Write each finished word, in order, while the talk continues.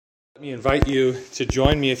Let me invite you to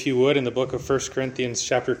join me, if you would, in the book of 1 Corinthians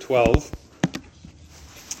chapter 12.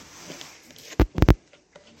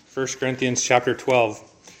 1 Corinthians chapter 12.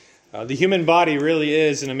 The human body really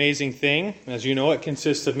is an amazing thing. As you know, it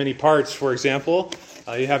consists of many parts. For example,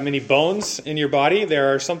 you have many bones in your body.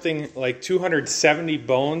 There are something like 270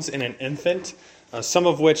 bones in an infant, some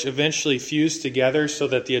of which eventually fuse together so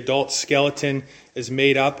that the adult skeleton is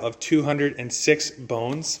made up of 206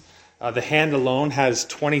 bones. The hand alone has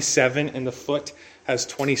 27 and the foot has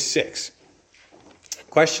 26.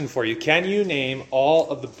 Question for you. Can you name all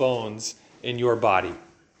of the bones in your body?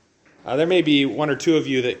 There may be one or two of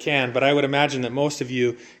you that can, but I would imagine that most of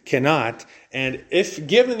you cannot. And if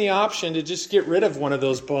given the option to just get rid of one of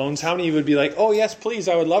those bones, how many of you would be like, oh yes, please,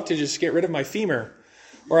 I would love to just get rid of my femur.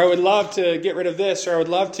 Or I would love to get rid of this, or I would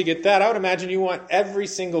love to get that. I would imagine you want every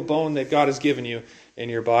single bone that God has given you in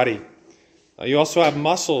your body. You also have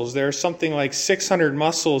muscles. There are something like 600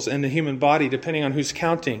 muscles in the human body, depending on who's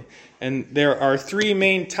counting. And there are three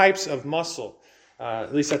main types of muscle.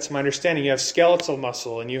 At least that's my understanding. You have skeletal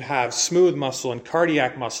muscle, and you have smooth muscle and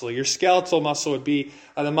cardiac muscle. Your skeletal muscle would be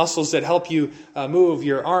the muscles that help you move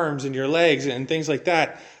your arms and your legs and things like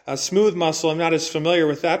that. Smooth muscle, I'm not as familiar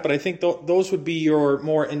with that, but I think those would be your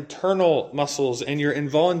more internal muscles and your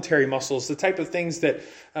involuntary muscles, the type of things that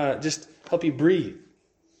just help you breathe.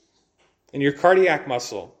 And your cardiac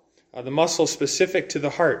muscle, the muscle specific to the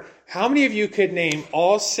heart. How many of you could name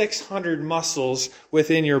all 600 muscles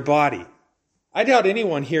within your body? I doubt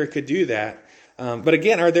anyone here could do that. But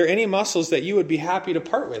again, are there any muscles that you would be happy to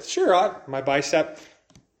part with? Sure, my bicep,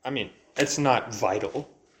 it's not vital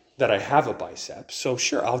that I have a bicep. So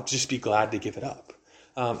sure, I'll just be glad to give it up.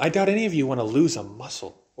 I doubt any of you want to lose a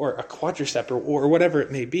muscle or a quadricep or whatever it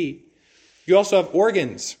may be. You also have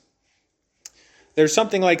organs. There's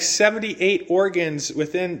something like 78 organs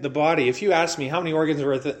within the body. If you ask me how many organs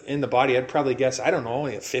are in the body, I'd probably guess,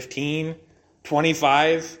 15,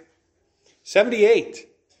 25, 78.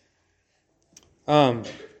 While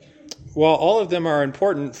all of them are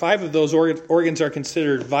important, 5 of those organs are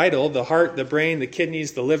considered vital: the heart, the brain, the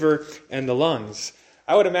kidneys, the liver, and the lungs.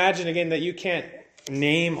 I would imagine, again, that you can't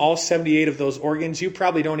name all 78 of those organs. You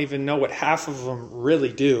probably don't even know what half of them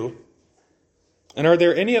really do. And are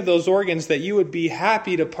there any of those organs that you would be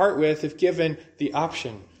happy to part with if given the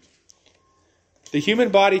option? The human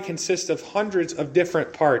body consists of hundreds of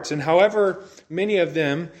different parts, and however many of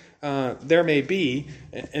them there may be,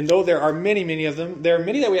 and though there are many, many of them, there are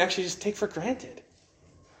many that we actually just take for granted.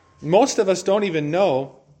 Most of us don't even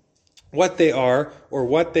know what they are or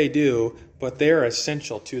what they do, but they are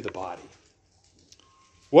essential to the body.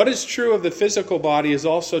 What is true of the physical body is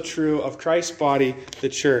also true of Christ's body, the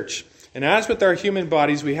church. And as with our human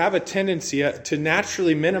bodies, we have a tendency to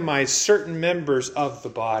naturally minimize certain members of the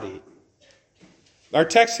body. Our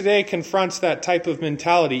text today confronts that type of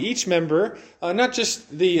mentality. Each member, not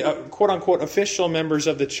just the quote-unquote official members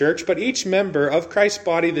of the church, but each member of Christ's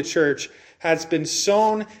body, the church, has been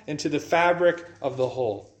sewn into the fabric of the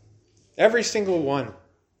whole. Every single one,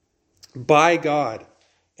 by God,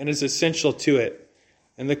 and is essential to it.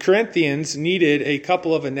 And the Corinthians needed a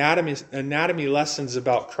couple of anatomy lessons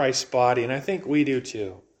about Christ's body, and I think we do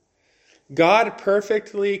too. God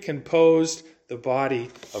perfectly composed the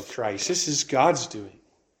body of Christ. This is God's doing.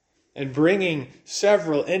 And bringing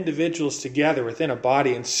several individuals together within a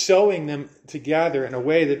body and sewing them together in a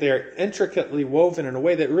way that they are intricately woven in a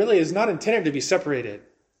way that really is not intended to be separated.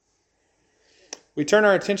 We turn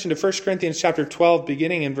our attention to 1 Corinthians chapter 12,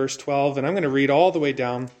 beginning in verse 12, and I'm going to read all the way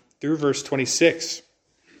down through verse 26.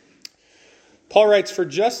 Paul writes, "For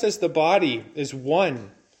just as the body is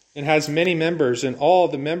one and has many members, and all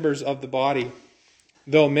the members of the body,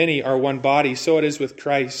 though many, are one body, so it is with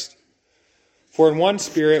Christ. For in one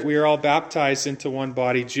Spirit we are all baptized into one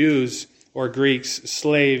body, Jews or Greeks,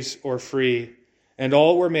 slaves or free, and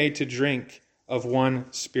all were made to drink of one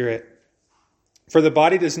Spirit. For the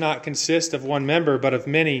body does not consist of one member, but of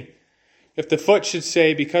many. If the foot should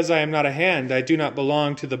say, 'Because I am not a hand, I do not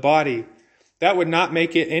belong to the body,' that would not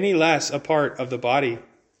make it any less a part of the body.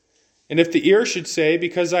 And if the ear should say,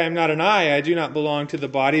 'Because I am not an eye, I do not belong to the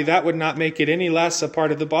body,' that would not make it any less a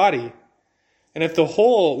part of the body. And if the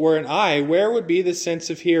whole were an eye, where would be the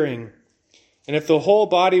sense of hearing? And if the whole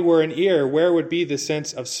body were an ear, where would be the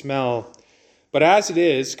sense of smell? But as it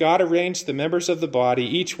is, God arranged the members of the body,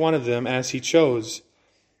 each one of them as he chose.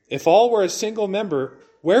 If all were a single member,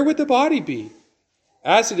 where would the body be?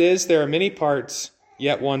 As it is, there are many parts,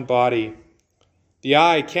 yet one body. The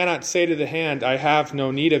eye cannot say to the hand, 'I have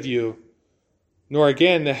no need of you,' nor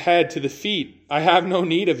again the head to the feet, 'I have no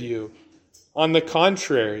need of you.' On the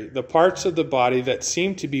contrary, the parts of the body that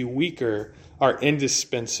seem to be weaker are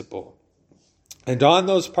indispensable. And on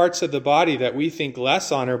those parts of the body that we think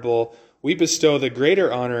less honorable, we bestow the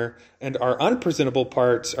greater honor, and our unpresentable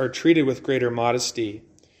parts are treated with greater modesty,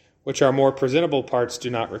 which our more presentable parts do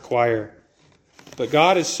not require. But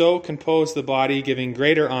God has so composed the body, giving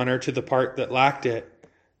greater honor to the part that lacked it,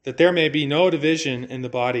 that there may be no division in the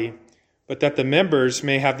body, but that the members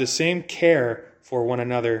may have the same care for one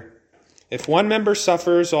another. If one member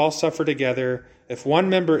suffers, all suffer together. If one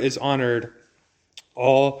member is honored,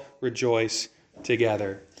 all rejoice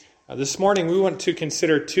together. This morning we want to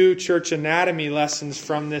consider 2 church anatomy lessons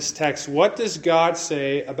from this text. What does God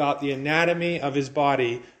say about the anatomy of his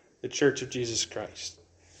body, the Church of Jesus Christ?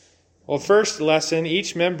 Well, first lesson,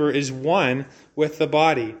 each member is one with the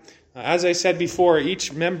body. As I said before,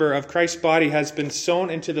 each member of Christ's body has been sewn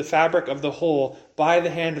into the fabric of the whole by the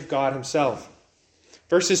hand of God himself.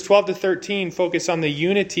 Verses 12 to 13 focus on the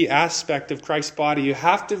unity aspect of Christ's body. You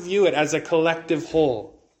have to view it as a collective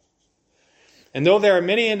whole. And though there are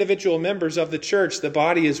many individual members of the church, the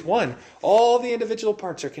body is one. All the individual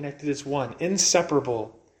parts are connected as one,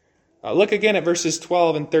 inseparable. Look again at verses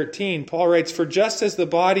 12 and 13. Paul writes, "For just as the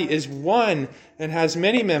body is one and has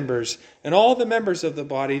many members, and all the members of the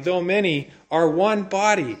body, though many, are one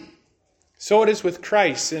body, so it is with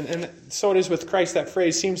Christ." And so it is with Christ, that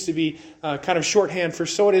phrase seems to be kind of shorthand for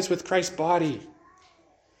so it is with Christ's body.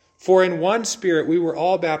 "For in one Spirit we were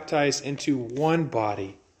all baptized into one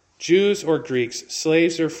body, Jews or Greeks,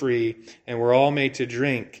 slaves or free, and we're all made to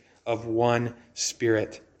drink of one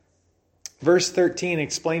Spirit." Verse 13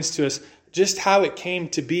 explains to us just how it came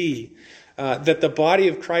to be that the body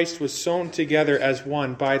of Christ was sewn together as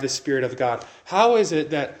one by the Spirit of God. How is it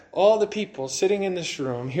that all the people sitting in this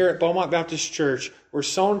room here at Beaumont Baptist Church were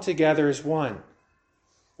sewn together as one?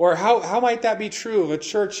 Or how might that be true of a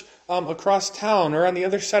church across town or on the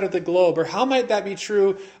other side of the globe? Or how might that be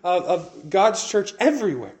true of God's church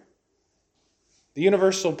everywhere? The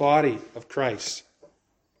universal body of Christ.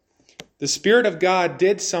 The Spirit of God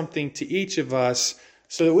did something to each of us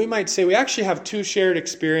so that we might say we actually have 2 shared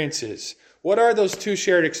experiences. What are those 2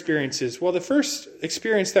 shared experiences? Well, the first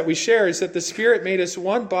experience that we share is that the Spirit made us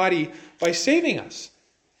one body by saving us.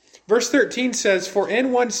 Verse 13 says, "For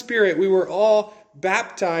in one Spirit we were all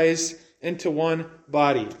baptized into one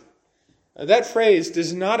body." That phrase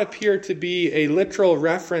does not appear to be a literal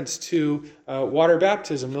reference to water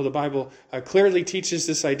baptism, though the Bible clearly teaches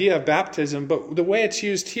this idea of baptism. But the way it's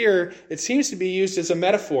used here, it seems to be used as a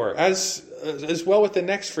metaphor, as well with the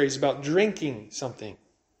next phrase about drinking something.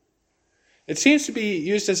 It seems to be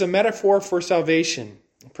used as a metaphor for salvation,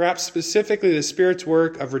 perhaps specifically the Spirit's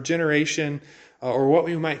work of regeneration, or what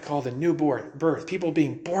we might call the new birth, people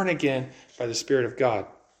being born again by the Spirit of God.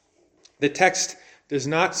 The text does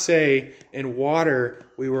not say, "In water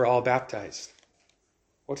we were all baptized."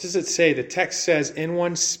 What does it say? The text says, "In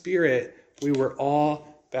one Spirit we were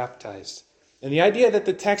all baptized." And the idea that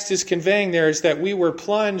the text is conveying there is that we were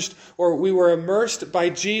plunged or we were immersed by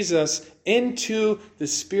Jesus into the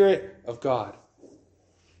Spirit of God.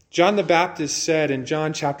 John the Baptist said in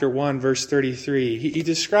John chapter 1, verse 33, he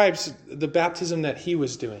describes the baptism that he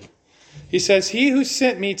was doing. He says, "He who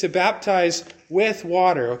sent me to baptize with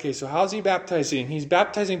water." Okay, so how's he baptizing? He's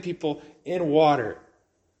baptizing people in water.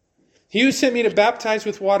 "He who sent me to baptize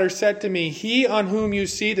with water said to me, 'He on whom you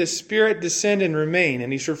see the Spirit descend and remain,'"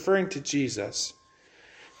 and he's referring to Jesus,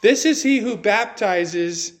 "this is he who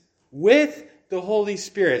baptizes with the Holy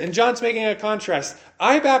Spirit." And John's making a contrast.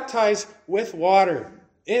 I baptize with water,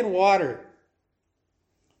 in water.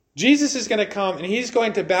 Jesus is going to come and he's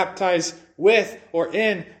going to baptize with or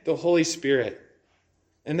in the Holy Spirit.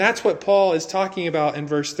 And that's what Paul is talking about in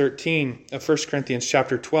verse 13 of 1 Corinthians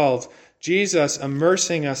chapter 12. Jesus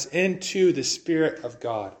immersing us into the Spirit of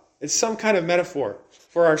God. It's some kind of metaphor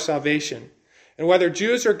for our salvation. And whether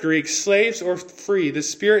Jews or Greeks, slaves or free, the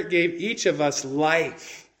Spirit gave each of us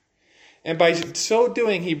life. And by so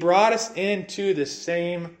doing, he brought us into the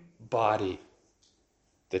same body,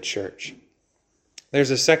 the church.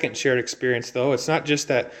 There's a second shared experience, though. It's not just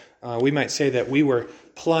that we might say that we were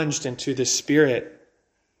plunged into the Spirit.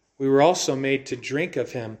 We were also made to drink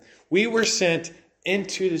of him. We were sent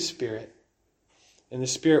into the Spirit, and the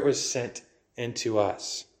Spirit was sent into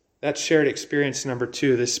us. That's shared experience number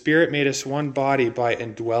 2. The Spirit made us one body by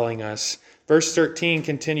indwelling us. Verse 13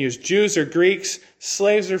 continues, "Jews or Greeks,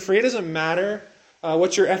 slaves or free," it doesn't matter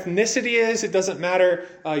what your ethnicity is. It doesn't matter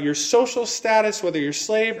your social status, whether you're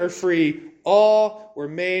slave or free. All were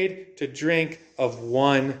made to drink of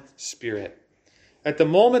one Spirit. At the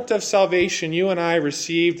moment of salvation, you and I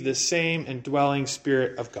received the same indwelling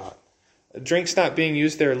Spirit of God. Drink's not being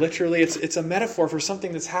used there literally. It's a metaphor for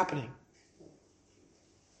something that's happening.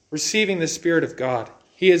 receiving the Spirit of God.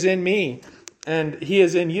 He is in me, and He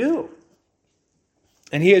is in you.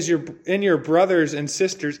 And He is in your brothers and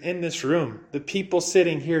sisters in this room, the people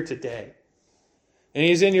sitting here today. And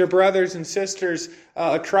He's in your brothers and sisters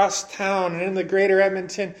across town and in the greater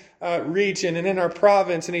Edmonton region and in our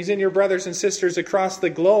province. And He's in your brothers and sisters across the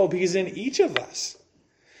globe. He's in each of us.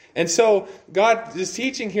 And so God is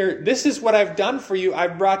teaching here, this is what I've done for you.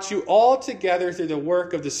 I've brought you all together through the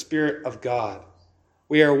work of the Spirit of God.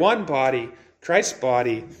 We are one body, Christ's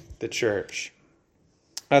body, the church.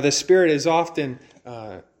 The Spirit is often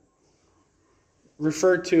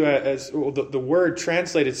referred to as, the word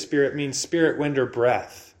translated Spirit means spirit, wind, or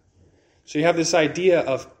breath. So you have this idea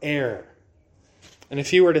of air. And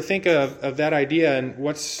if you were to think of that idea and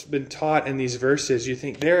what's been taught in these verses, you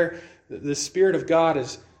think the Spirit of God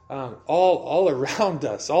is all around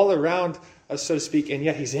us, so to speak, and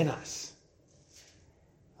yet He's in us.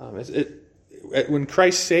 When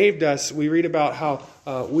Christ saved us, we read about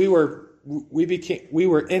how we were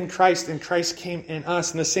in Christ and Christ came in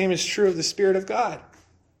us. And the same is true of the Spirit of God.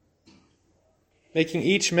 Making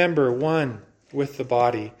each member one with the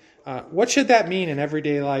body. What should that mean in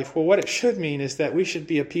everyday life? Well, what it should mean is that we should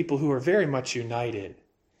be a people who are very much united.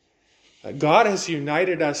 God has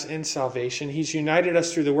united us in salvation. He's united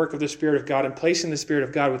us through the work of the Spirit of God and placing the Spirit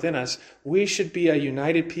of God within us. We should be a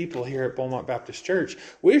united people here at Beaumont Baptist Church.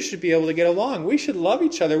 We should be able to get along. We should love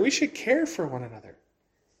each other. We should care for one another.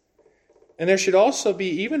 And there should also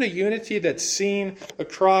be even a unity that's seen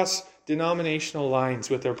across denominational lines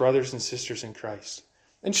with our brothers and sisters in Christ.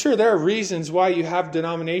 And sure, there are reasons why you have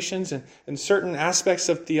denominations and certain aspects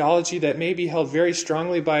of theology that may be held very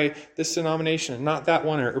strongly by this denomination and not that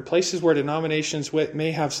one, or places where denominations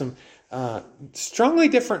may have some strongly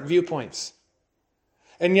different viewpoints,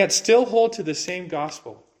 and yet still hold to the same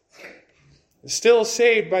gospel. Still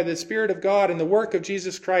saved by the Spirit of God and the work of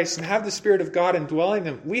Jesus Christ and have the Spirit of God indwelling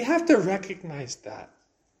them. We have to recognize that.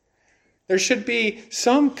 There should be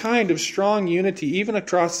some kind of strong unity even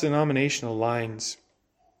across denominational lines.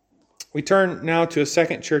 We turn now to a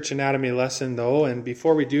second church anatomy lesson, though, and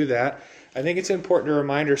before we do that, I think it's important to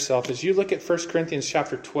remind ourselves, as you look at 1 Corinthians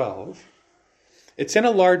chapter 12, it's in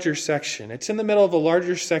a larger section. It's in the middle of a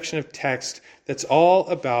larger section of text that's all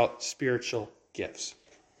about spiritual gifts.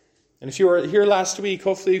 And if you were here last week,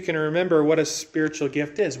 hopefully you can remember what a spiritual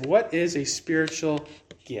gift is. What is a spiritual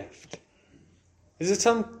gift? Is it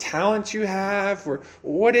some talent you have, or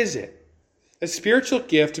what is it? A spiritual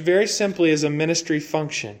gift, very simply, is a ministry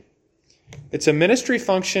function. It's a ministry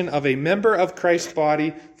function of a member of Christ's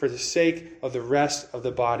body for the sake of the rest of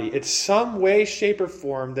the body. It's some way, shape, or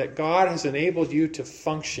form that God has enabled you to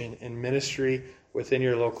function in ministry within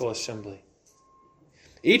your local assembly.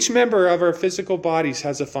 Each member of our physical bodies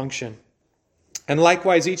has a function. And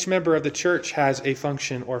likewise, each member of the church has a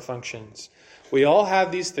function or functions. We all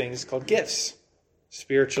have these things called gifts,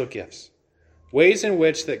 spiritual gifts. Ways in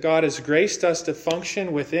which that God has graced us to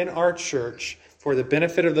function within our church for the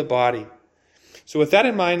benefit of the body. So with that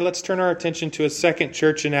in mind, let's turn our attention to a second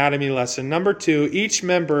church anatomy lesson. Number 2, each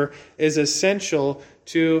member is essential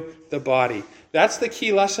to the body. That's the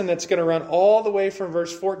key lesson that's going to run all the way from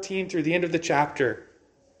verse 14 through the end of the chapter.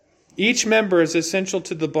 Each member is essential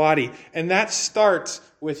to the body, and that starts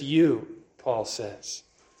with you, Paul says.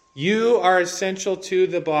 You are essential to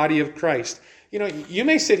the body of Christ. You know, you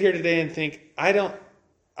may sit here today and think,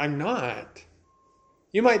 I'm not.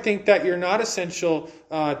 You might think that you're not essential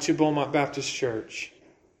to Beaumont Baptist Church,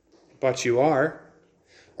 but you are.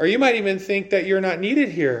 Or you might even think that you're not needed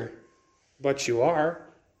here, but you are.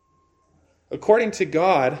 According to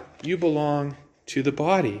God, you belong to the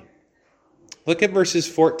body. Look at verses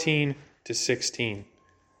 14 to 16.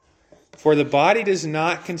 For the body does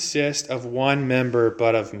not consist of one member,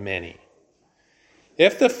 but of many.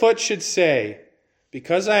 If the foot should say,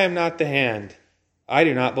 because I am not the hand, I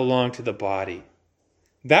do not belong to the body,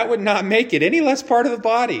 that would not make it any less part of the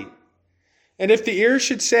body. And if the ear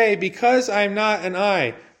should say, because I am not an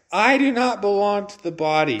eye, I do not belong to the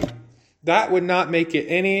body, that would not make it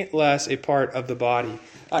any less a part of the body.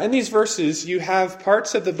 In these verses, you have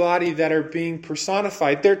parts of the body that are being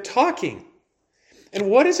personified. They're talking. And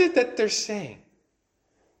what is it that they're saying?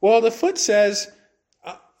 Well, the foot says,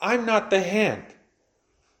 I'm not the hand.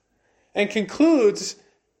 And concludes,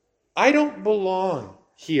 I don't belong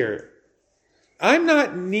here. I'm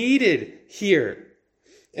not needed here.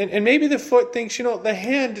 And maybe the foot thinks, the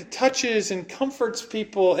hand touches and comforts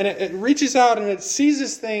people, and it reaches out and it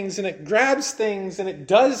seizes things and it grabs things and it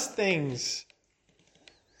does things.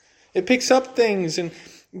 It picks up things and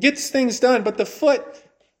gets things done. But the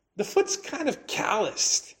foot's kind of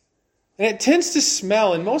calloused. And it tends to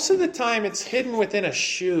smell, and most of the time it's hidden within a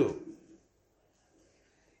shoe.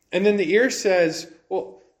 And then the ear says,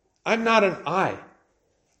 well, I'm not an eye.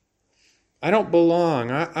 I don't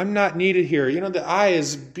belong. I'm not needed here. You know, the eye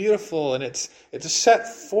is beautiful, and it's set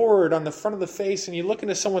forward on the front of the face, and you look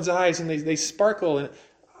into someone's eyes, and they sparkle, and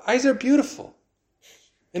eyes are beautiful.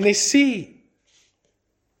 And they see.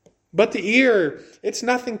 But the ear, it's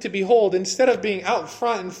nothing to behold. Instead of being out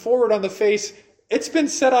front and forward on the face, it's been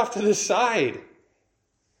set off to the side,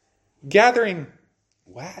 gathering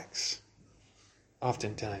wax,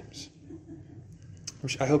 oftentimes.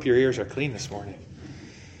 I hope your ears are clean this morning.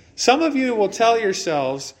 Some of you will tell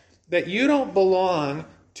yourselves that you don't belong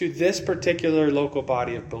to this particular local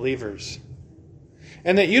body of believers,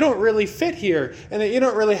 and that you don't really fit here, and that you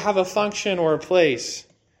don't really have a function or a place,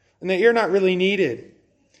 and that you're not really needed.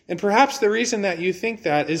 And perhaps the reason that you think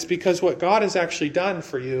that is because what God has actually done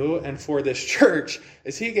for you and for this church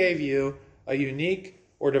is He gave you a unique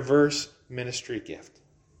or diverse ministry gift.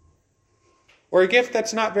 Or a gift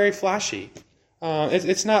that's not very flashy.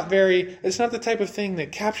 It's not the type of thing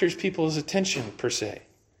that captures people's attention, per se.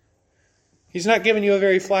 He's not giving you a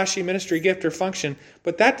very flashy ministry gift or function,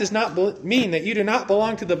 but that does not mean that you do not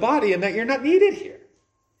belong to the body and that you're not needed here.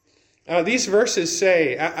 These verses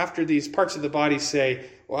say, after these parts of the body say,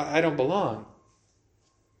 well, I don't belong.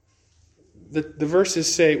 The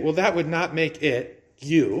verses say, well, that would not make it,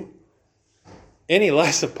 you, any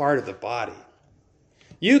less a part of the body.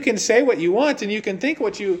 You can say what you want and you can think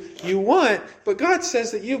what you want, but God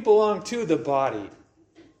says that you belong to the body.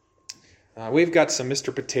 We've got some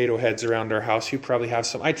Mr. Potato Heads around our house. You probably have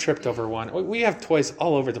some. I tripped over one. We have toys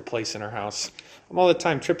all over the place in our house. I'm all the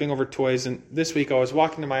time tripping over toys, and this week I was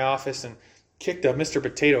walking to my office and kicked a Mr.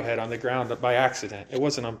 Potato Head on the ground by accident. It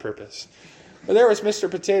wasn't on purpose. But there was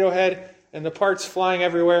Mr. Potato Head and the parts flying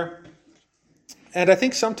everywhere. And I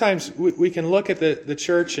think sometimes we can look at the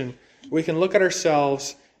church and we can look at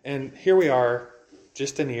ourselves, and here we are,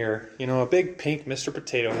 just an ear, a big pink Mr.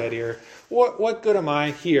 Potato Head ear. What good am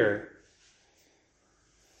I here?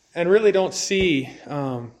 And really don't see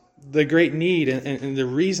the great need and the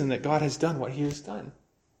reason that God has done what He has done.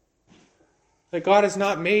 That God has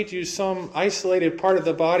not made you some isolated part of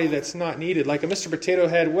the body that's not needed. Like a Mr. Potato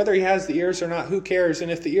Head, whether he has the ears or not, who cares? And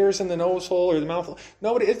if the ear's in the nose hole or the mouth hole,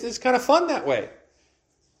 nobody, it's kind of fun that way.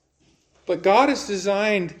 But God has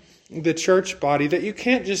designed the church body that you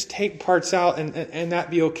can't just take parts out and that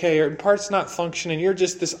be okay, or parts not function and you're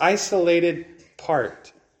just this isolated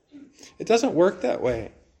part. It doesn't work that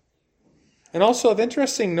way. And also of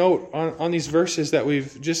interesting note on these verses that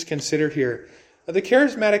we've just considered here, the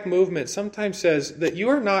charismatic movement sometimes says that you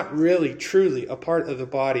are not really truly a part of the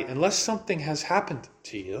body unless something has happened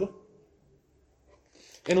to you.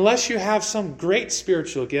 Unless you have some great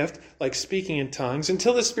spiritual gift, like speaking in tongues,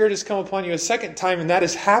 until the Spirit has come upon you a second time and that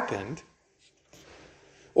has happened.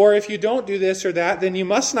 Or if you don't do this or that, then you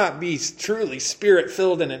must not be truly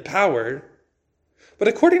Spirit-filled and empowered. But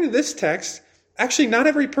according to this text, actually not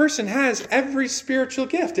every person has every spiritual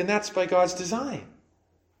gift, and that's by God's design.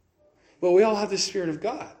 But we all have the Spirit of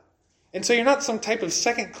God. And so you're not some type of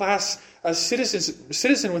second-class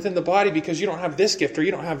citizen within the body because you don't have this gift or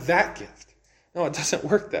you don't have that gift. No, it doesn't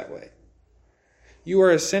work that way. You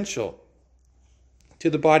are essential to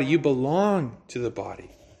the body. You belong to the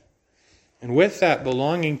body. And with that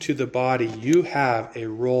belonging to the body, you have a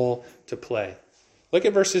role to play. Look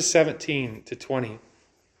at verses 17 to 20.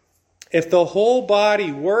 If the whole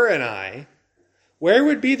body were an eye, where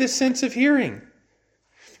would be the sense of hearing?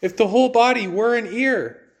 If the whole body were an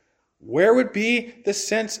ear, where would be the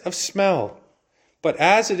sense of smell? But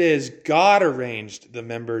as it is, God arranged the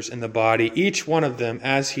members in the body, each one of them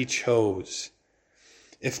as He chose.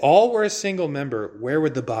 If all were a single member, where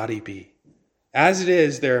would the body be? As it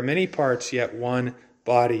is, there are many parts, yet one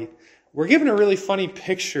body. We're given a really funny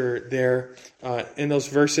picture there in those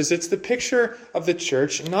verses. It's the picture of the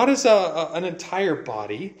church, not as an entire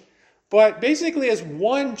body, but basically as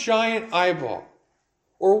one giant eyeball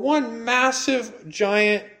or one massive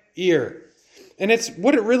giant ear. And it's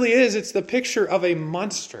what it really is. It's the picture of a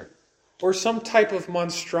monster or some type of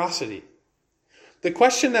monstrosity. The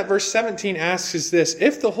question that verse 17 asks is this: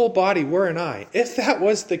 if the whole body were an eye, if that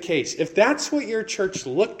was the case, if that's what your church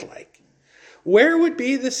looked like, where would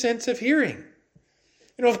be the sense of hearing?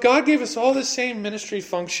 If God gave us all the same ministry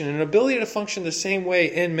function and ability to function the same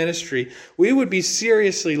way in ministry, we would be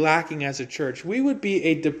seriously lacking as a church. We would be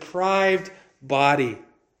a deprived body.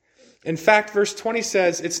 In fact, verse 20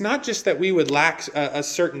 says, it's not just that we would lack a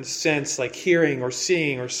certain sense like hearing or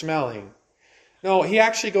seeing or smelling. No, he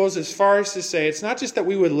actually goes as far as to say it's not just that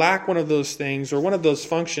we would lack one of those things or one of those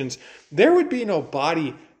functions. There would be no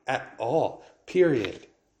body at all, period.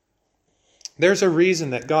 There's a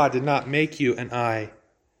reason that God did not make you an eye.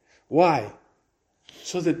 Why?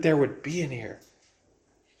 So that there would be an ear.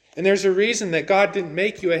 And there's a reason that God didn't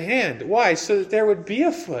make you a hand. Why? So that there would be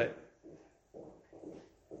a foot.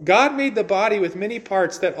 God made the body with many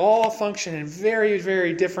parts that all function in very,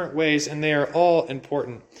 very different ways, and they are all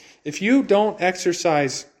important. If you don't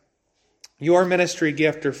exercise your ministry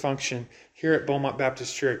gift or function here at Beaumont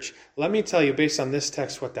Baptist Church, let me tell you based on this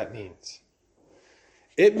text what that means.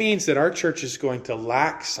 It means that our church is going to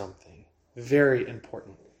lack something very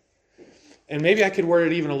important. And maybe I could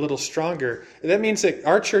word it even a little stronger. That means that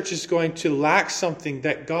our church is going to lack something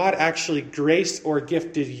that God actually graced or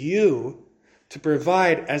gifted you to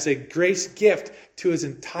provide as a grace gift to his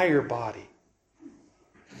entire body.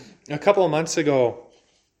 A couple of months ago,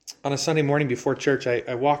 on a Sunday morning before church,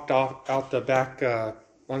 I walked out the back,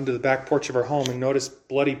 onto the back porch of our home and noticed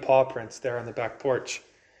bloody paw prints there on the back porch.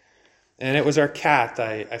 And it was our cat.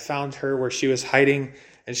 I found her where she was hiding,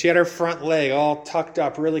 and she had her front leg all tucked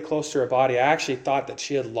up really close to her body. I actually thought that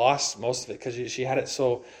she had lost most of it because she had it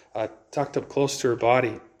so tucked up close to her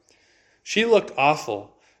body. She looked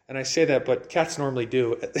awful. And I say that, but cats normally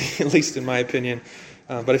do, at least in my opinion.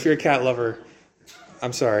 But if you're a cat lover,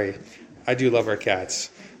 I'm sorry. I do love our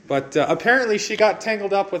cats. But apparently she got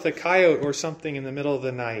tangled up with a coyote or something in the middle of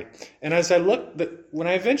the night. And as I looked, when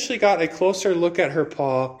I eventually got a closer look at her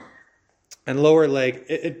paw and lower leg,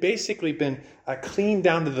 it had basically been cleaned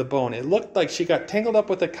down to the bone. It looked like she got tangled up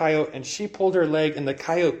with a coyote and she pulled her leg and the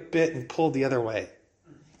coyote bit and pulled the other way.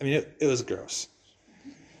 I mean, it was gross.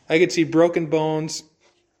 I could see broken bones.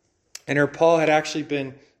 And her paw had actually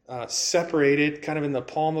been separated, kind of in the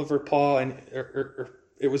palm of her paw, and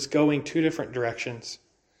it was going two different directions.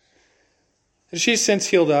 And she's since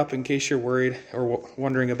healed up, in case you're worried or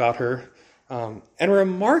wondering about her. And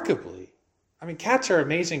remarkably, I mean, cats are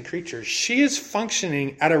amazing creatures. She is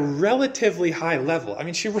functioning at a relatively high level. I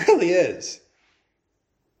mean, she really is.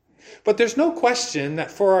 But there's no question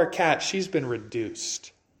that for our cat, she's been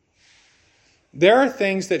reduced. There are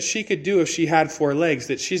things that she could do if she had four legs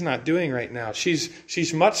that she's not doing right now.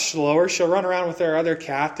 She's much slower. She'll run around with our other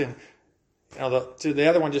cat, and the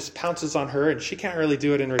other one just pounces on her, and she can't really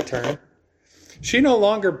do it in return. She no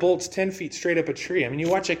longer bolts 10 feet straight up a tree. I mean, you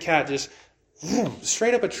watch a cat just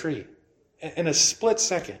straight up a tree in a split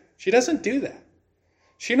second. She doesn't do that.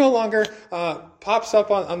 She no longer pops up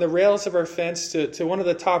on the rails of our fence to one of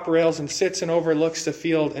the top rails and sits and overlooks the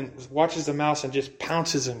field and watches the mouse and just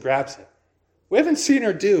pounces and grabs it. We haven't seen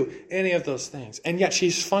her do any of those things, and yet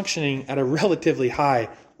she's functioning at a relatively high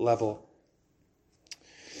level.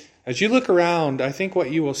 As you look around, I think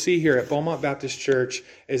what you will see here at Beaumont Baptist Church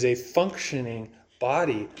is a functioning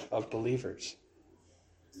body of believers.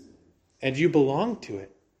 And you belong to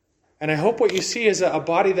it. And I hope what you see is a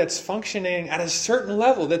body that's functioning at a certain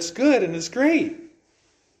level that's good and is great.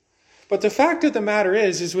 But the fact of the matter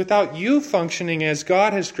is without you functioning as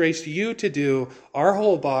God has graced you to do, our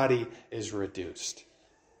whole body is reduced.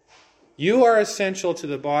 You are essential to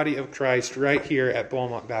the body of Christ right here at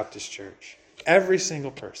Beaumont Baptist Church. Every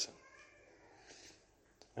single person.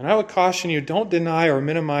 And I would caution you, don't deny or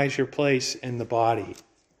minimize your place in the body.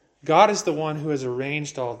 God is the one who has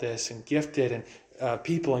arranged all this and gifted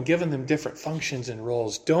people and given them different functions and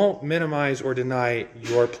roles. Don't minimize or deny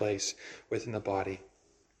your place within the body.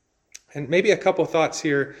 And maybe a couple thoughts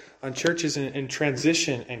here on churches in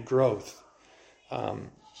transition and growth.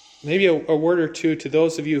 Maybe a word or two to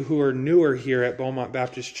those of you who are newer here at Beaumont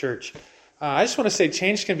Baptist Church. I just want to say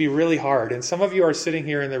change can be really hard. And some of you are sitting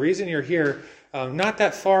here, and the reason you're here, not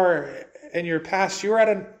that far in your past, you were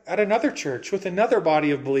at another church with another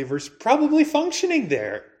body of believers probably functioning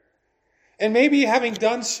there. And maybe having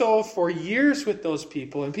done so for years with those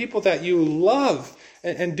people and people that you love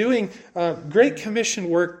and doing great commission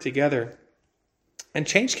work together. And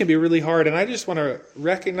change can be really hard. And I just want to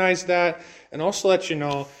recognize that and also let you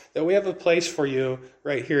know that we have a place for you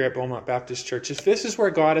right here at Beaumont Baptist Church. If this is where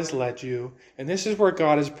God has led you and this is where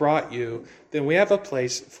God has brought you, then we have a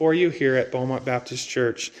place for you here at Beaumont Baptist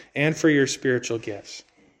Church and for your spiritual gifts.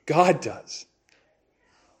 God does.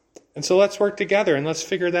 And so let's work together and let's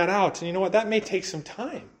figure that out. And you know what? That may take some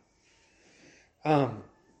time.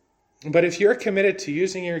 But if you're committed to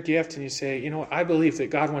using your gift and you say, you know what, I believe that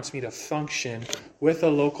God wants me to function with a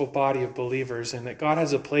local body of believers and that God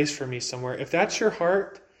has a place for me somewhere. If that's your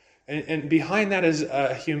heart and behind that is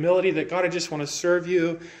a humility that God, I just want to serve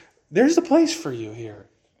you, there's a place for you here.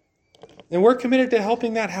 And we're committed to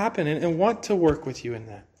helping that happen and want to work with you in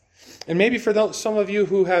that. And maybe for some of you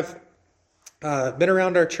who have been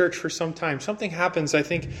around our church for some time, something happens, I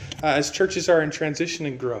think, as churches are in transition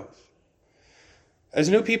and growth. As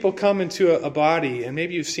new people come into a body, and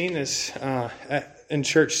maybe you've seen this in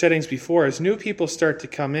church settings before, as new people start to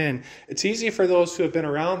come in, it's easy for those who have been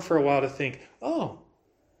around for a while to think, oh,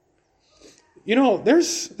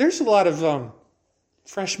 there's a lot of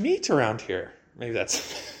fresh meat around here. Maybe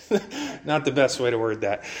that's not the best way to word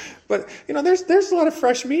that. But, there's a lot of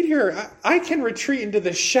fresh meat here. I can retreat into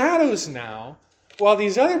the shadows now while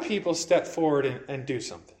these other people step forward and do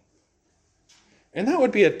something. And that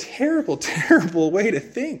would be a terrible, terrible way to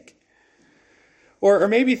think. Or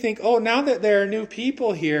maybe think, oh, now that there are new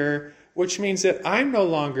people here, which means that I'm no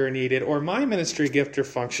longer needed, or my ministry gift or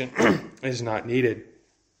function is not needed.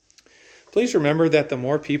 Please remember that the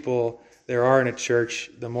more people there are in a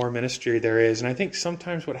church, the more ministry there is. And I think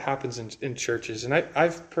sometimes what happens in churches, and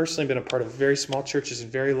I've personally been a part of very small churches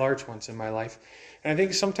and very large ones in my life, and I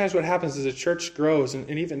think sometimes what happens as a church grows, and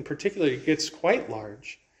even particularly gets quite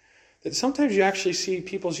large, that sometimes you actually see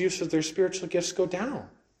people's use of their spiritual gifts go down.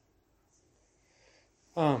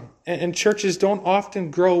 And churches don't often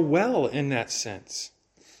grow well in that sense.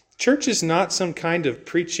 Church is not some kind of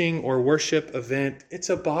preaching or worship event. It's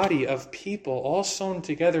a body of people all sewn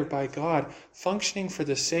together by God, functioning for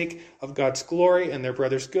the sake of God's glory and their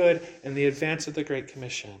brother's good and the advance of the Great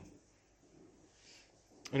Commission.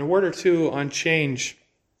 And a word or two on change.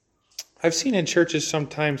 I've seen in churches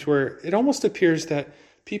sometimes where it almost appears that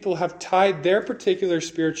people have tied their particular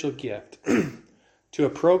spiritual gift to a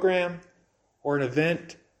program or an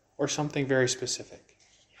event or something very specific.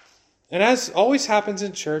 And as always happens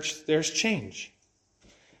in church, there's change.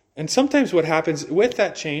 And sometimes what happens with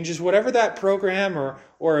that change is whatever that program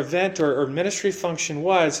or event or ministry function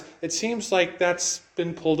was, it seems like that's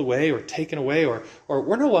been pulled away or taken away, or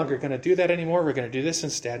we're no longer going to do that anymore, we're going to do this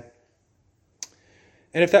instead.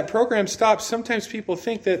 And if that program stops, sometimes people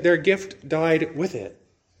think that their gift died with it.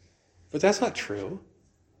 But that's not true.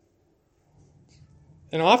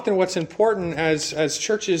 And often what's important as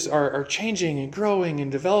churches are changing and growing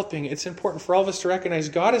and developing, it's important for all of us to recognize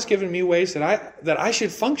God has given me ways that I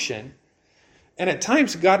should function. And at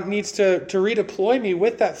times God needs to redeploy me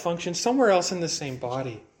with that function somewhere else in the same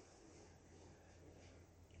body.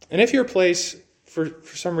 And if your place for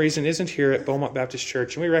some reason isn't here at Beaumont Baptist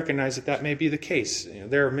Church, and we recognize that may be the case.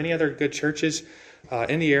 There are many other good churches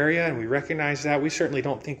in the area, and we recognize that. We certainly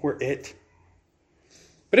don't think we're it.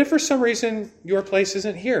 But if for some reason your place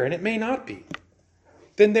isn't here, and it may not be,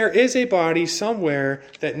 then there is a body somewhere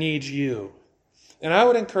that needs you. And I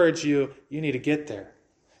would encourage you need to get there.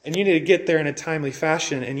 And you need to get there in a timely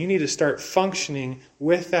fashion, and you need to start functioning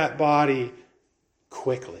with that body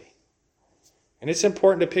quickly. And it's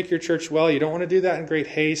important to pick your church well. You don't want to do that in great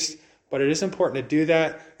haste, but it is important to do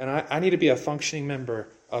that, and I need to be a functioning member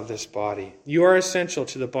of this body. You are essential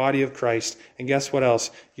to the body of Christ, and guess what else?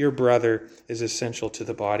 Your brother is essential to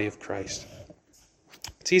the body of Christ.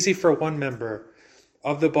 It's easy for one member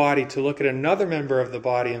of the body to look at another member of the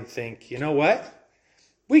body and think, you know what?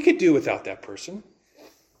 We could do without that person.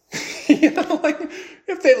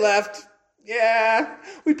 If they left, yeah,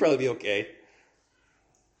 we'd probably be okay.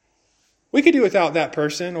 We could do without that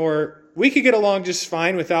person, or we could get along just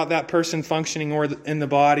fine without that person functioning or in the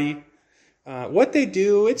body. What they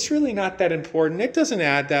do, it's really not that important. It doesn't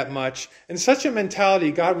add that much. In such a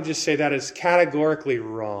mentality, God would just say that is categorically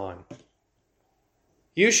wrong.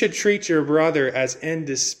 You should treat your brother as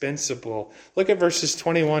indispensable. Look at verses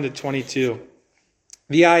 21 to 22.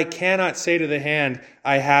 The eye cannot say to the hand,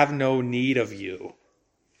 I have no need of you.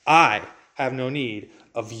 I have no need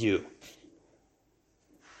of you.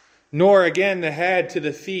 Nor again the head to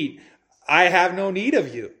the feet, I have no need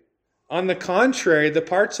of you. On the contrary, the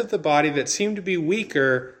parts of the body that seem to be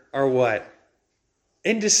weaker are what?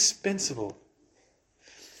 Indispensable.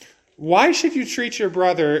 Why should you treat your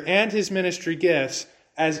brother and his ministry gifts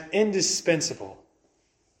as indispensable?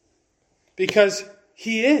 Because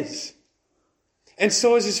he is. And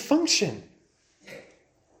so is his function.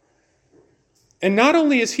 And not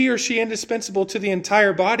only is he or she indispensable to the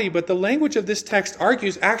entire body, but the language of this text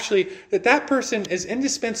argues actually that person is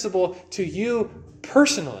indispensable to you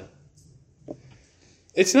personally.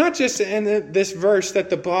 It's not just in this verse that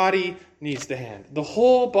the body needs the hand. The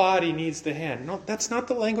whole body needs the hand. No, that's not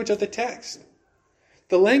the language of the text.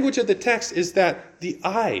 The language of the text is that the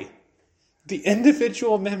eye, the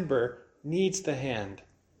individual member, needs the hand.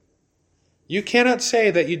 You cannot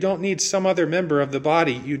say that you don't need some other member of the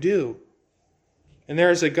body. You do. And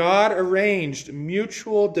there is a God-arranged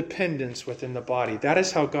mutual dependence within the body. That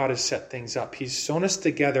is how God has set things up. He's sewn us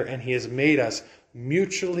together and He has made us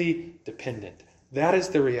mutually dependent. That is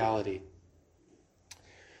the reality.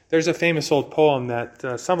 There's a famous old poem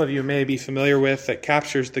that some of you may be familiar with that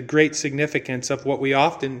captures the great significance of what we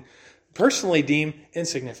often personally deem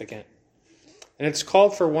insignificant. And it's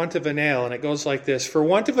called for want of a nail, and it goes like this. For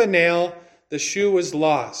want of a nail, the shoe was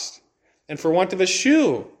lost. And for want of a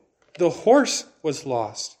shoe, the horse was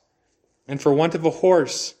lost. And for want of a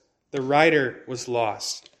horse, the rider was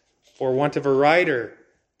lost. For want of a rider,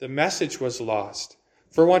 the message was lost.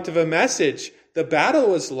 For want of a message, the battle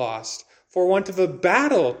was lost. For want of a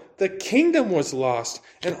battle, the kingdom was lost.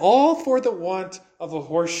 And all for the want of a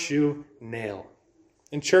horseshoe nail.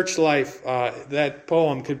 In church life, that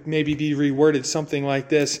poem could maybe be reworded something like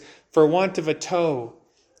this. For want of a toe,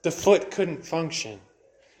 the foot couldn't function.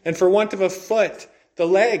 And for want of a foot, the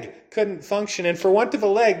leg couldn't function. And for want of a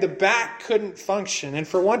leg, the back couldn't function. And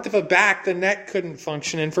for want of a back, the neck couldn't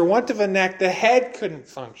function. And for want of a neck, the head couldn't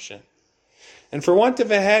function. And for want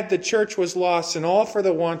of a head, the church was lost. And all for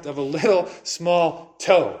the want of a little small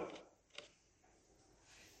toe.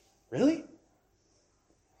 Really?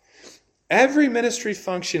 Every ministry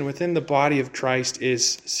function within the body of Christ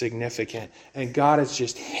is significant. And God is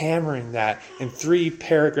just hammering that in 3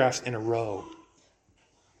 paragraphs in a row.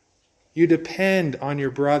 You depend on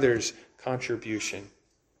your brother's contribution.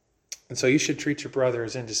 And so you should treat your brother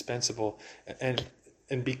as indispensable. And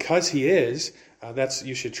because he is,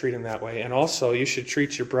 you should treat him that way. And also you should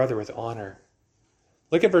treat your brother with honor.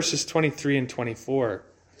 Look at verses 23 and 24.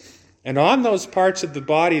 And on those parts of the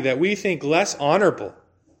body that we think less honorable,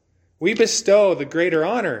 we bestow the greater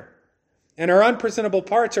honor, and our unpresentable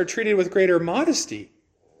parts are treated with greater modesty,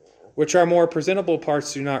 which our more presentable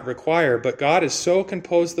parts do not require. But God has so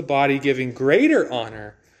composed the body, giving greater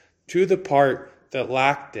honor to the part that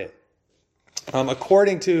lacked it.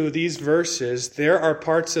 According to these verses, there are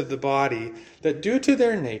parts of the body that, due to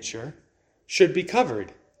their nature, should be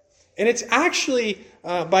covered. And it's actually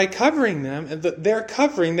by covering them, their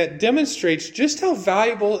covering, that demonstrates just how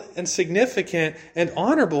valuable and significant and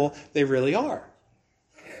honorable they really are.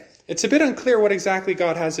 It's a bit unclear what exactly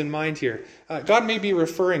God has in mind here. God may be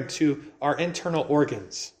referring to our internal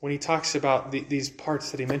organs when he talks about these parts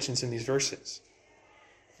that he mentions in these verses.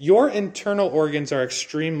 Your internal organs are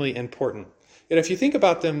extremely important. Yet if you think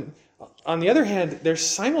about them, on the other hand, they're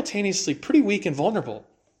simultaneously pretty weak and vulnerable.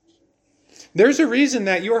 There's a reason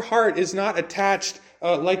that your heart is not attached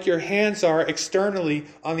like your hands are externally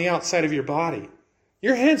on the outside of your body.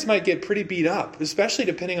 Your hands might get pretty beat up, especially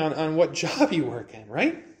depending on what job you work in,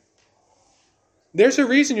 right? There's a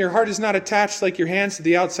reason your heart is not attached like your hands to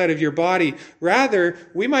the outside of your body. Rather,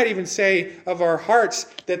 we might even say of our hearts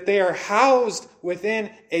that they are housed within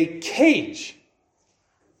a cage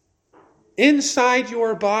inside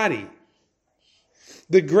your body.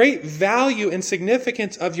 The great value and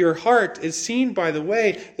significance of your heart is seen by the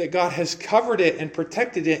way that God has covered it and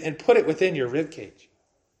protected it and put it within your ribcage.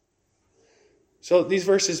 So these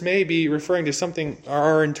verses may be referring to something,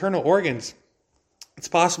 our internal organs. It's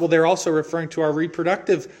possible they're also referring to our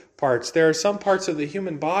reproductive parts. There are some parts of the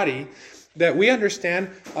human body that we understand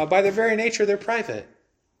by their very nature they're private.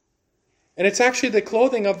 And it's actually the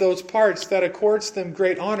clothing of those parts that accords them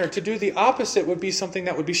great honor. To do the opposite would be something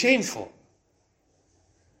that would be shameful.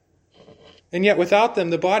 And yet without them,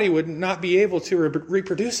 the body would not be able to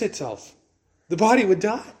reproduce itself. The body would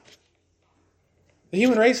die. The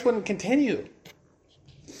human race wouldn't continue.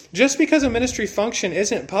 Just because a ministry function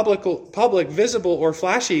isn't public, visible, or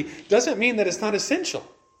flashy doesn't mean that it's not essential.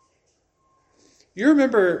 You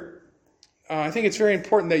remember, I think it's very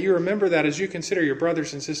important that you remember that as you consider your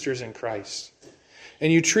brothers and sisters in Christ.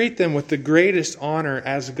 And you treat them with the greatest honor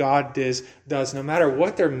as God does, no matter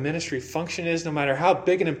what their ministry function is, no matter how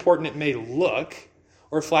big and important it may look,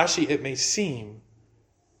 or flashy it may seem.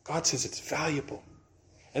 God says it's valuable.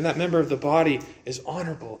 And that member of the body is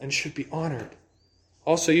honorable and should be honored.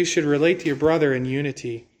 Also, you should relate to your brother in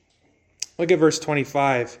unity. Look at verse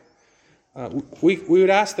 25. We would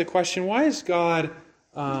ask the question, why has God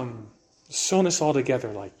sewn us all together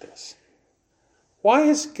like this? Why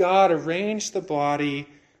has God arranged the body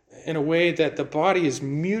in a way that the body is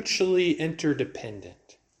mutually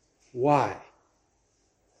interdependent? Why?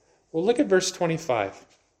 Well, look at verse 25.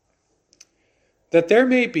 That there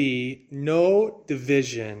may be no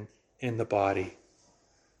division in the body,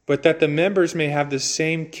 but that the members may have the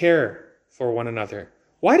same care for one another.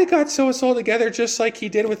 Why did God sew us all together just like he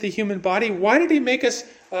did with the human body? Why did he make us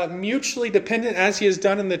mutually dependent as he has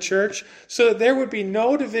done in the church? So that there would be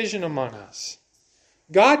no division among us.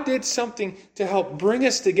 God did something to help bring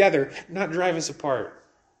us together, not drive us apart.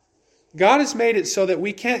 God has made it so that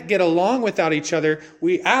we can't get along without each other.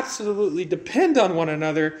 We absolutely depend on one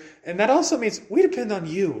another. And that also means we depend on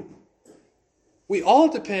you. We all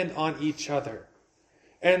depend on each other.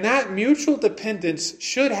 And that mutual dependence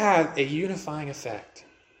should have a unifying effect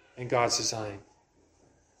in God's design.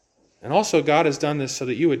 And also God has done this so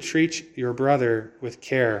that you would treat your brother with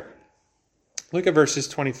care. Look at verses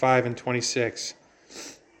 25 and 26.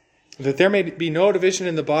 That there may be no division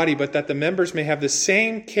in the body, but that the members may have the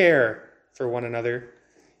same care for one another.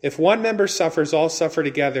 If one member suffers, all suffer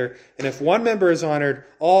together. And if one member is honored,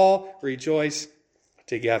 all rejoice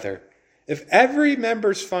together. If every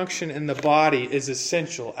member's function in the body is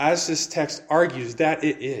essential, as this text argues that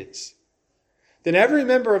it is, then every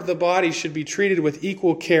member of the body should be treated with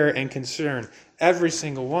equal care and concern, every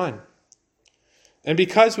single one. And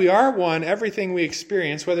because we are one, everything we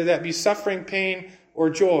experience, whether that be suffering, pain, or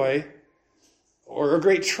joy, or a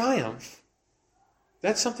great triumph,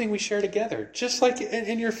 that's something we share together. Just like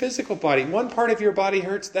in your physical body. One part of your body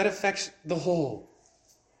hurts, that affects the whole.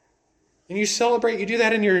 And you celebrate, you do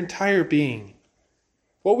that in your entire being.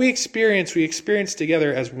 What we experience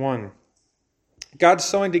together as one. God's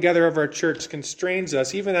sewing together of our church constrains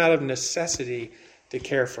us, even out of necessity, to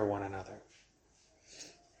care for one another.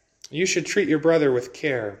 You should treat your brother with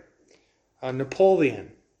care.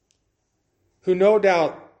 Napoleon, who no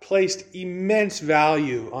doubt placed immense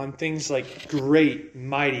value on things like great,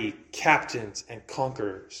 mighty captains and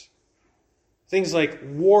conquerors. Things like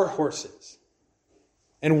war horses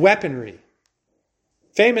and weaponry.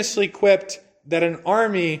 Famously quipped that an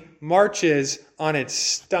army marches on its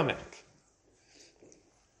stomach.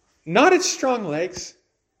 Not its strong legs,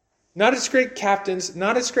 not its great captains,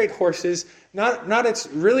 not its great horses, not its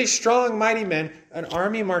really strong, mighty men. An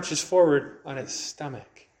army marches forward on its stomach.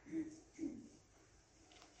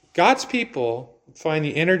 God's people find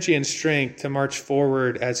the energy and strength to march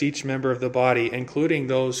forward as each member of the body, including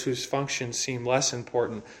those whose functions seem less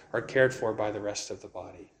important, are cared for by the rest of the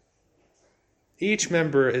body. Each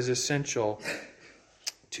member is essential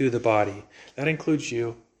to the body. That includes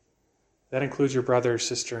you. That includes your brother or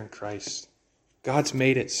sister in Christ. God's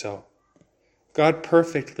made it so. God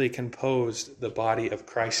perfectly composed the body of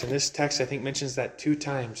Christ. And this text, I think, mentions that 2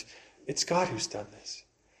 times. It's God who's done this.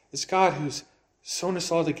 It's God who's sewn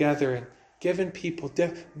us all together and given people,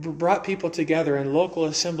 brought people together in local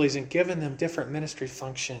assemblies and given them different ministry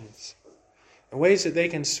functions. In ways that they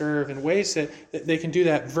can serve, in ways that they can do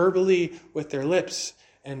that verbally with their lips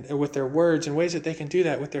and with their words, in ways that they can do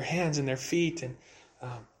that with their hands and their feet, and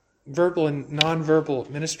verbal and nonverbal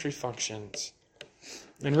ministry functions.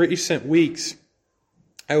 In recent weeks,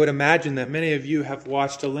 I would imagine that many of you have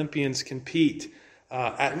watched Olympians compete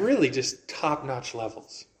at really just top-notch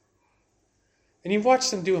levels. And you've watched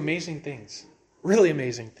them do amazing things, really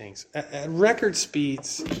amazing things, at record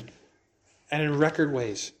speeds and in record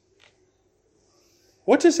ways.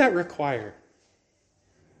 What does that require?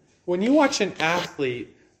 When you watch an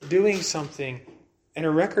athlete doing something in a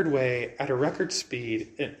record way, at a record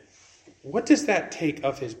speed, what does that take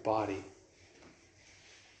of his body?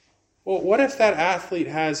 Well, what if that athlete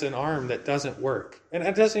has an arm that doesn't work? And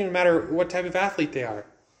it doesn't even matter what type of athlete they are.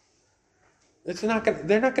 They're not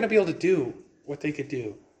going to be able to do what they could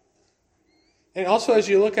do. And also, as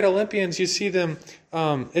you look at Olympians, you see them,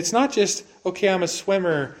 it's not just, okay, I'm a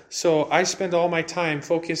swimmer, so I spend all my time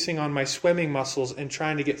focusing on my swimming muscles and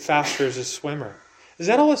trying to get faster as a swimmer. Is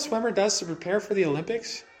that all a swimmer does to prepare for the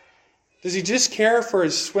Olympics? Does he just care for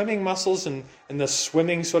his swimming muscles and the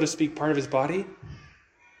swimming, so to speak, part of his body?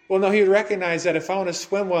 Well, no, he would recognize that if I want to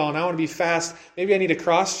swim well and I want to be fast, maybe I need to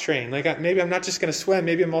cross-train. Maybe I'm not just going to swim,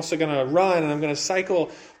 maybe I'm also going to run and I'm going to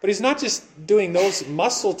cycle. But he's not just doing those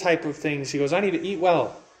muscle type of things. He goes, I need to eat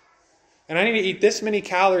well. And I need to eat this many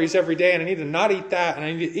calories every day, and I need to not eat that, and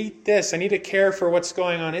I need to eat this. I need to care for what's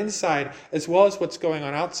going on inside as well as what's going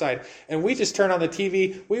on outside. And we just turn on the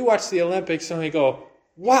TV, we watch the Olympics, and we go,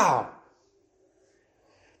 wow.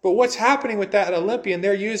 But what's happening with that Olympian,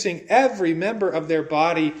 they're using every member of their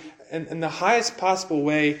body in the highest possible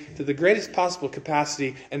way to the greatest possible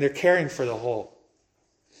capacity, and they're caring for the whole.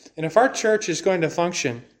 And if our church is going to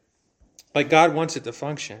function like God wants it to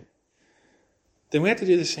function, then we have to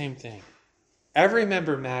do the same thing. Every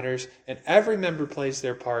member matters, and every member plays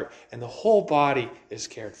their part, and the whole body is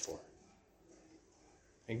cared for.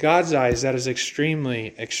 In God's eyes, that is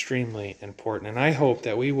extremely, extremely important. And I hope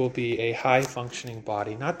that we will be a high-functioning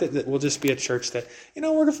body. Not that we'll just be a church that,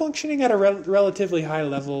 we're functioning at a relatively high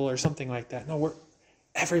level or something like that. No,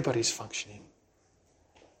 everybody's functioning.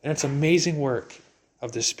 And it's amazing work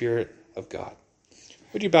of the Spirit of God.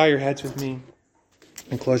 Would you bow your heads with me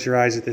and close your eyes at this